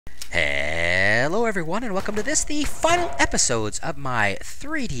everyone, and welcome to the final episodes of my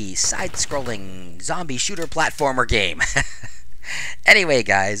 3D side-scrolling zombie shooter platformer game. Anyway,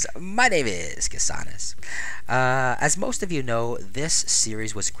 guys, my name is Kasanis. As most of you know, this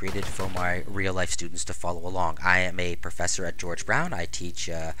series was created for my real-life students to follow along. I am a professor at George Brown. I teach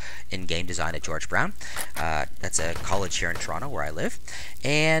in game design at George Brown. That's a college here in Toronto where I live.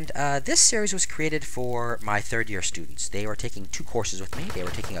 And this series was created for my third-year students. They were taking two courses with me. They were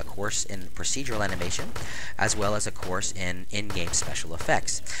taking a course in procedural animation, as well as a course in in-game special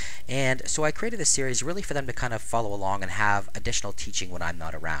effects. And so I created this series really for them to kind of follow along and have additional teaching when I'm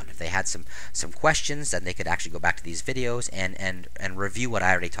not around. If they had some questions, then they could actually go back to these videos and review what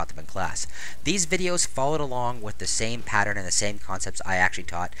I already taught them in class. These videos followed along with the same pattern and the same concepts I actually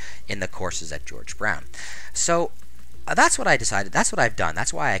taught in the courses at George Brown. So that's what I decided. That's what I've done.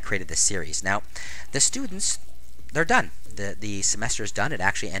 That's why I created this series. Now, the students, they're done. The semester is done. It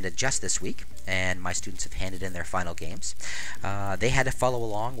actually ended just this week, and my students have handed in their final games. They had to follow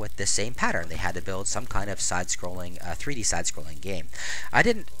along with the same pattern. They had to build some kind of side-scrolling, 3D side-scrolling game. I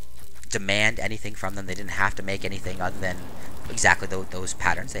didn't demand anything from them. They didn't have to make anything other than exactly those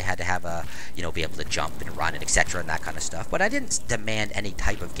patterns. They had to have a, be able to jump and run and etc. and that kind of stuff. But I didn't demand any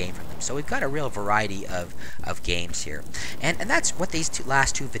type of game from them. So we've got a real variety of games here. And that's what these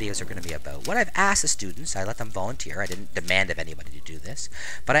last two videos are going to be about. What I've asked the students, I let them volunteer. I didn't demand of anybody to do this.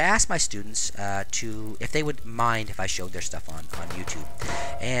 But I asked my students if they would mind if I showed their stuff on YouTube.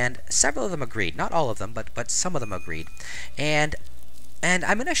 And several of them agreed. Not all of them, but some of them agreed. And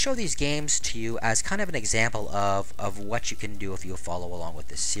I'm going to show these games to you as kind of an example of what you can do if you follow along with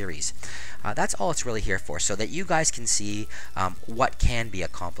this series. That's all it's really here for, so that you guys can see what can be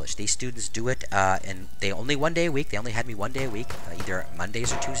accomplished. These students do it, and they only one day a week. They only had me one day a week, either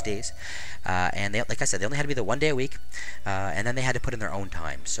Mondays or Tuesdays. And they, like I said, they only had to be the one day a week, and then they had to put in their own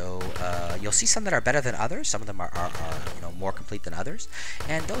time. So you'll see some that are better than others. Some of them are more complete than others,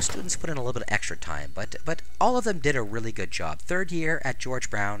 and those students put in a little bit of extra time. But all of them did a really good job. Third year at George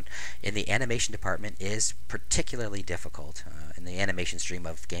Brown in the animation department is particularly difficult. In the animation stream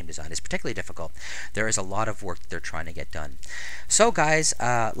of game design is particularly difficult. There is a lot of work that they're trying to get done. So guys,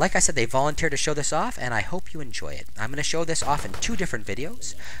 like I said, they volunteered to show this off, and I hope you enjoy it. I'm going to show this off in two different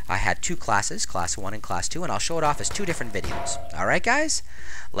videos. I had two classes, class 1 and class 2, and I'll show it off as two different videos. Alright guys,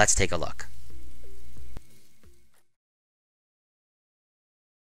 let's take a look.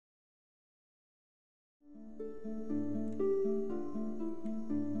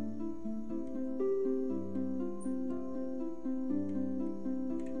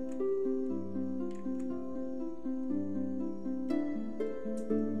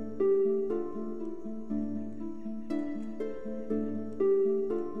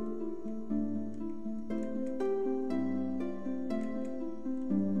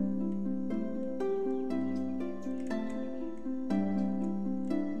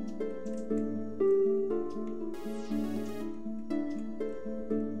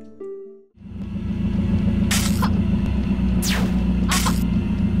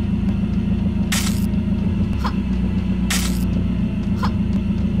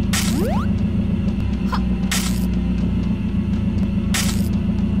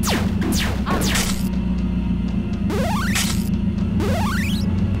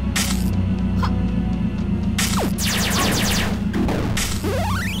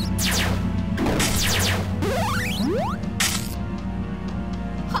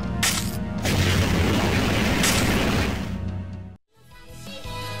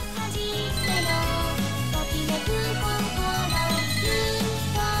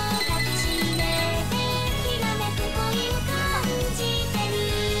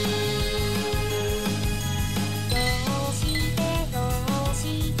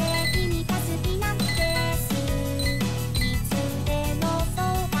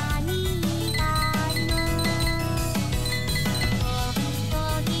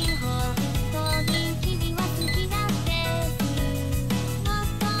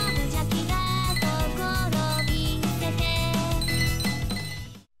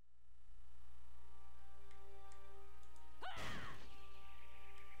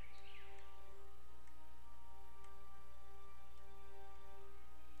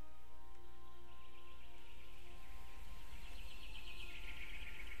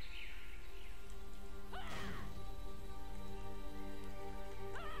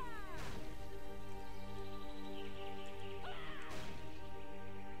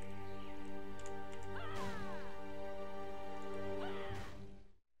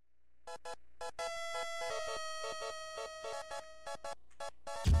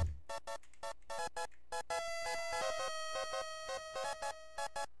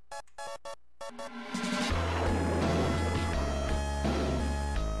 You